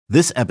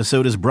This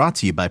episode is brought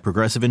to you by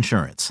Progressive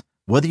Insurance.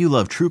 Whether you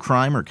love true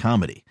crime or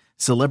comedy,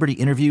 celebrity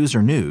interviews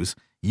or news,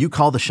 you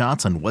call the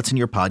shots on what's in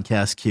your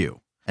podcast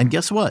queue. And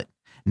guess what?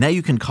 Now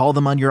you can call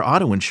them on your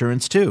auto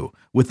insurance too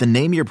with the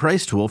Name Your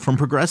Price tool from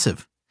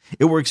Progressive.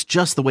 It works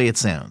just the way it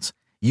sounds.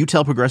 You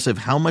tell Progressive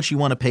how much you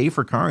want to pay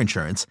for car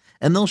insurance,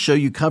 and they'll show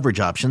you coverage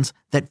options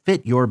that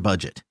fit your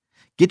budget.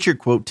 Get your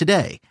quote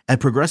today at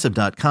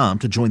Progressive.com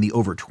to join the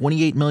over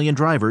 28 million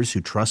drivers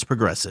who trust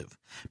Progressive.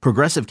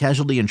 Progressive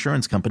Casualty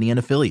Insurance Company and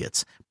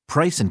Affiliates.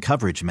 Price and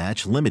coverage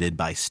match limited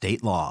by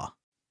state law.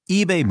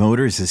 eBay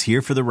Motors is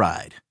here for the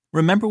ride.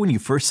 Remember when you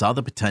first saw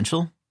the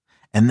potential?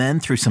 And then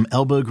through some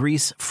elbow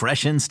grease,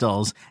 fresh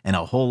installs, and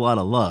a whole lot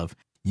of love,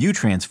 you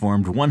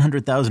transformed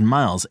 100,000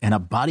 miles and a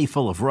body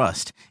full of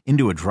rust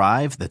into a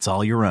drive that's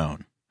all your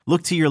own.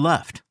 Look to your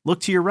left.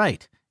 Look to your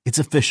right. It's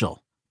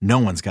official. No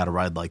one's got a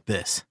ride like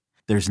this.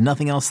 There's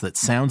nothing else that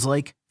sounds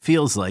like,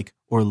 feels like,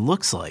 or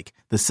looks like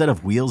the set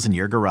of wheels in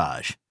your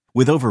garage.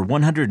 With over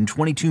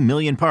 122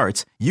 million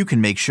parts, you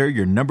can make sure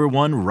your number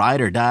one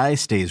ride or die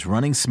stays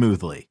running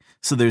smoothly.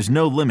 So there's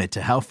no limit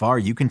to how far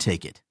you can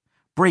take it.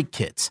 Brake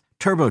kits,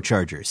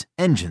 turbochargers,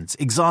 engines,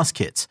 exhaust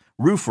kits,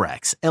 roof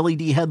racks,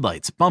 LED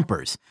headlights,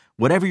 bumpers,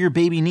 whatever your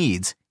baby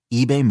needs,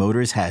 eBay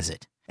Motors has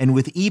it. And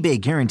with eBay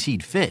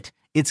Guaranteed Fit,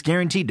 it's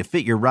guaranteed to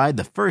fit your ride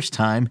the first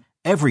time,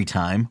 every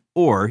time,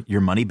 or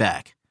your money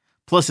back.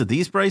 Plus, at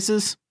these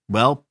prices,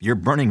 well, you're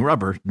burning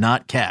rubber,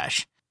 not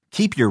cash.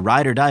 Keep your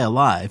ride or die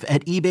alive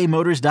at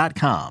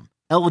ebaymotors.com.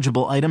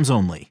 Eligible items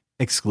only.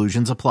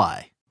 Exclusions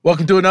apply.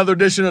 Welcome to another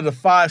edition of the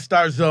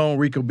 5-Star Zone.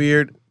 Rico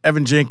Beard,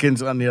 Evan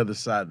Jenkins on the other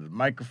side of the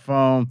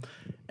microphone.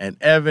 And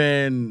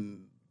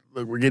Evan,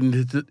 look, we're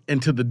getting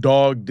into the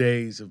dog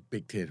days of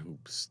Big Ten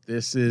hoops.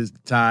 This is the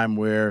time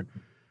where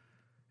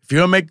if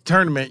you're going to make the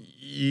tournament,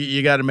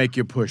 you got to make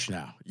your push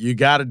now. You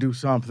got to do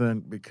something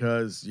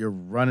because you're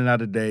running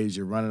out of days.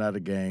 You're running out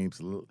of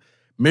games.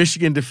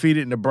 Michigan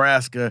defeated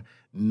Nebraska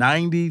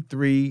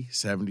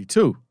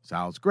 93-72.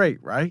 Sounds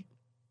great, right?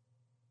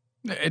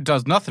 It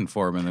does nothing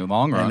for him in the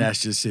long run. And that's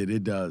just it.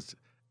 It does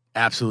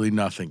absolutely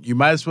nothing. You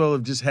might as well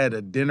have just had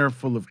a dinner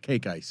full of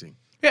cake icing.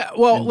 Yeah,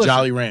 well, and listen,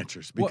 Jolly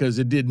Ranchers because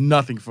it did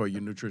nothing for you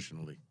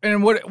nutritionally.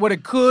 And what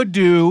it could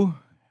do,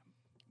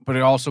 but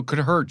it also could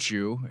hurt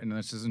you, and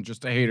this isn't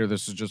just a hater,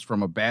 this is just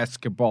from a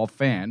basketball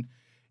fan,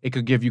 it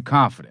could give you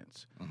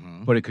confidence.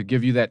 Mm-hmm. But it could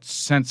give you that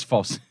sense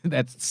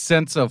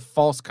of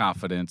false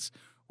confidence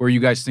where you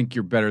guys think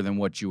you're better than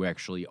what you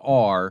actually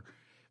are.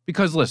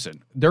 Because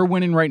listen, they're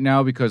winning right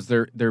now because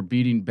they're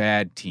beating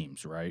bad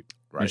teams, right?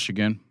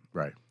 Michigan.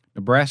 Right.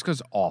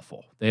 Nebraska's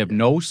awful. They have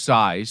no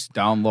size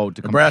down low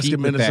to compete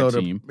with that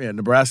team. Yeah,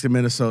 Nebraska,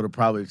 Minnesota,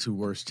 probably the two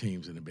worst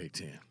teams in the Big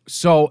Ten.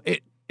 So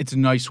it's a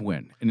nice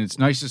win, and it's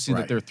nice to see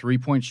that their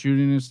three-point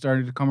shooting is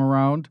starting to come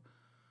around.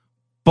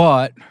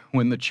 But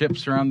when the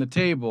chips are on the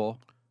table,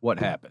 what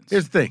happens?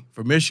 Here's the thing.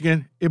 For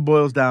Michigan, it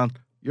boils down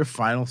your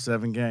final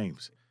 7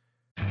 games.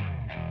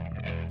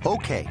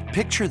 Okay,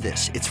 picture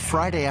this. It's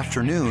Friday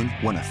afternoon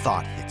when a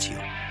thought hits you.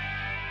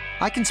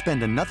 I can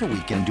spend another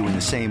weekend doing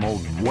the same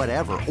old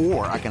whatever,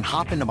 or I can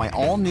hop into my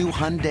all-new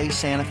Hyundai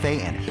Santa Fe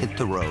and hit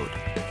the road.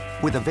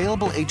 With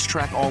available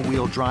H-Track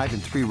all-wheel drive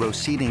and 3-row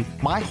seating,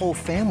 my whole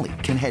family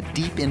can head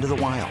deep into the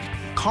wild.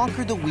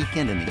 Conquer the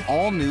weekend in the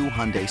all-new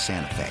Hyundai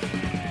Santa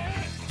Fe.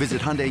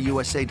 Visit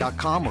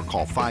HyundaiUSA.com or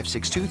call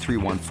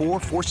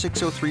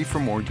 562-314-4603 for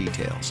more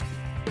details.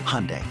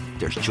 Hyundai,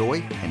 there's joy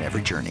in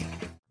every journey.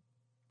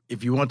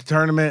 If you want the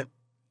tournament,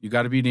 you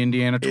got to beat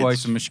Indiana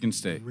twice and Michigan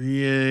State.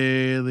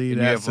 Really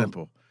that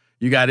simple.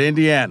 You got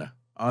Indiana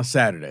on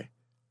Saturday.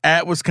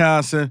 At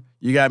Wisconsin,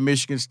 you got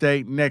Michigan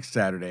State next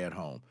Saturday at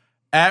home.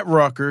 At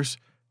Rutgers,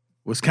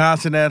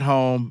 Wisconsin at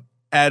home,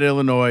 at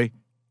Illinois,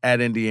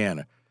 at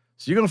Indiana.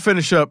 So you're going to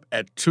finish up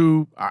at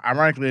two,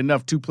 ironically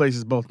enough, two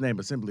places both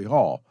named Assembly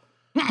Hall.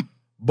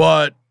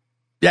 But,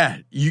 yeah,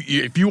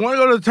 if you want to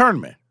go to the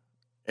tournament,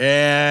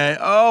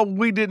 and,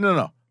 we didn't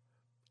know.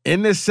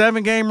 In this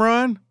 7-game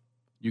run,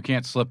 you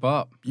can't slip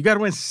up. You got to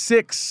win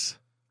 6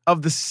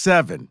 of the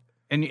 7.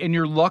 And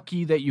you're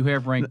lucky that you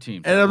have ranked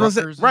teams. And Rutgers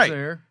is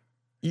there.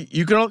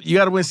 You got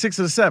to win 6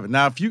 of the 7.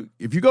 Now, if you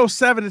go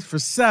 7 for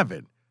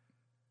 7,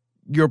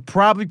 you're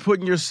probably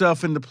putting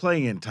yourself in the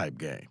play-in type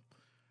game.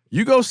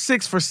 You go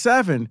 6 for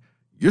 7,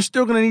 you're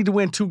still going to need to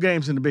win 2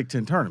 games in the Big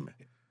Ten tournament.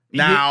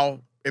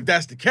 Now, if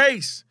that's the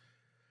case,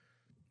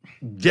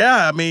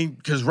 yeah, I mean,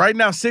 because right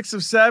now 6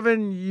 of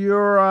 7,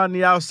 you're on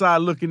the outside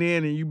looking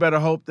in, and you better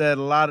hope that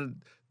a lot of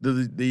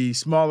the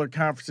smaller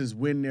conferences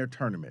win their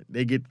tournament.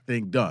 They get the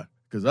thing done.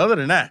 Because other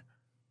than that,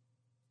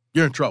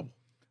 you're in trouble.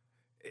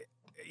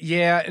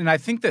 Yeah, and I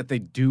think that they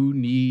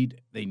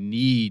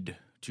need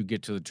to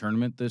get to the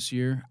tournament this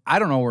year. I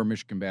don't know where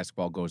Michigan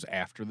basketball goes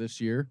after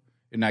this year,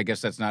 and I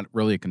guess that's not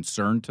really a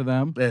concern to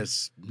them.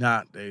 It's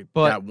not. They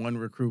got one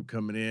recruit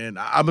coming in.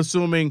 I'm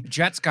assuming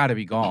Jet's got to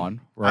be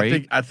gone,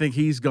 right? I think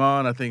he's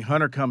gone. I think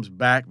Hunter comes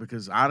back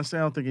because honestly,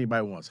 I don't think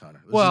anybody wants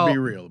Hunter. Let's be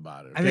real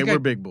about it. Okay, we're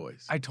big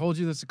boys. I told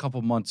you this a couple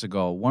months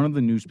ago. One of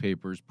the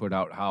newspapers put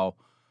out how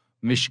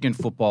Michigan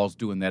football's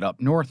doing that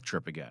up north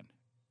trip again.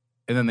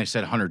 And then they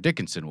said Hunter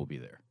Dickinson will be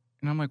there.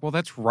 And I'm like, well,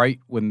 that's right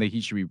when he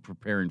should be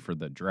preparing for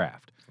the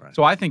draft. Right.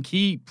 So I think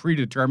he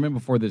predetermined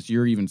before this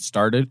year even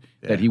started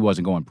that he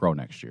wasn't going pro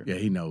next year. Yeah,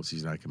 he knows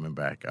he's not coming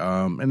back.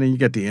 And then you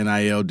got the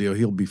NIL deal.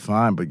 He'll be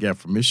fine. But, yeah,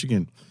 for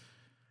Michigan,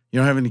 you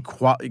don't have any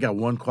you got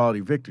one quality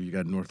victory. You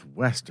got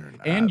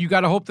Northwestern. And you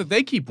got to hope that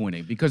they keep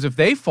winning because if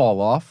they fall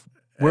off,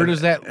 where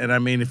does that – And, I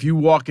mean, if you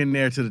walk in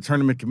there to the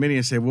tournament committee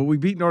and say, well, we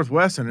beat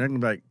Northwestern, they're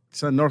going to be like,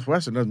 son,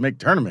 Northwestern doesn't make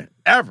tournament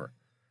ever.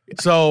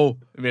 So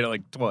 – they made it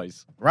like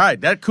twice. Right.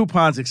 That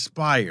coupon's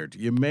expired.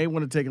 You may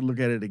want to take a look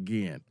at it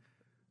again.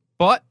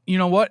 But you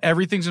know what?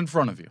 Everything's in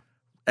front of you.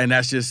 And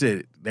that's just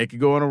it. They could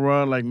go on a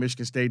run like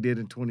Michigan State did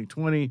in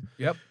 2020.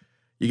 Yep.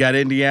 You got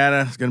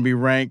Indiana. It's going to be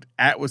ranked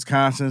at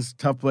Wisconsin's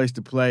tough place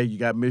to play. You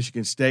got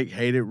Michigan State,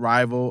 hated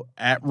rival,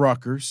 at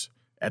Rutgers,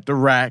 at the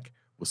RAC.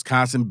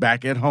 Wisconsin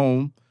back at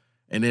home.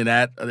 And then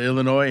at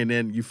Illinois. And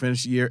then you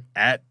finish the year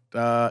at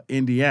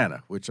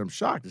Indiana, which I'm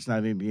shocked it's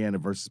not Indiana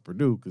versus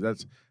Purdue because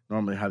that's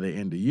normally how they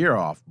end the year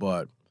off.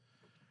 But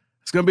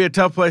it's going to be a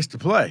tough place to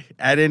play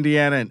at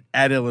Indiana and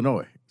at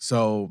Illinois.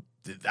 So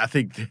I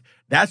think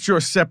that's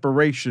your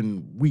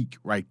separation week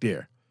right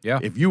there. Yeah.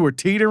 If you were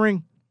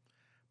teetering,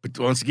 but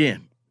once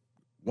again,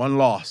 one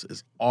loss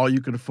is all you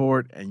can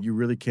afford, and you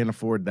really can't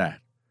afford that.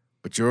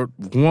 But you're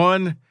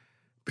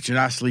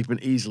not sleeping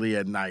easily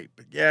at night.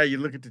 But, yeah, you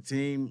look at the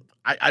team.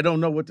 I don't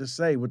know what to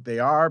say, what they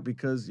are,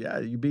 because, yeah,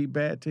 you beat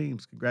bad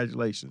teams.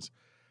 Congratulations.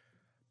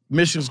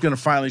 Michigan's going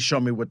to finally show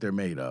me what they're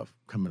made of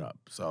coming up.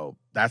 So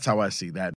that's how I see that.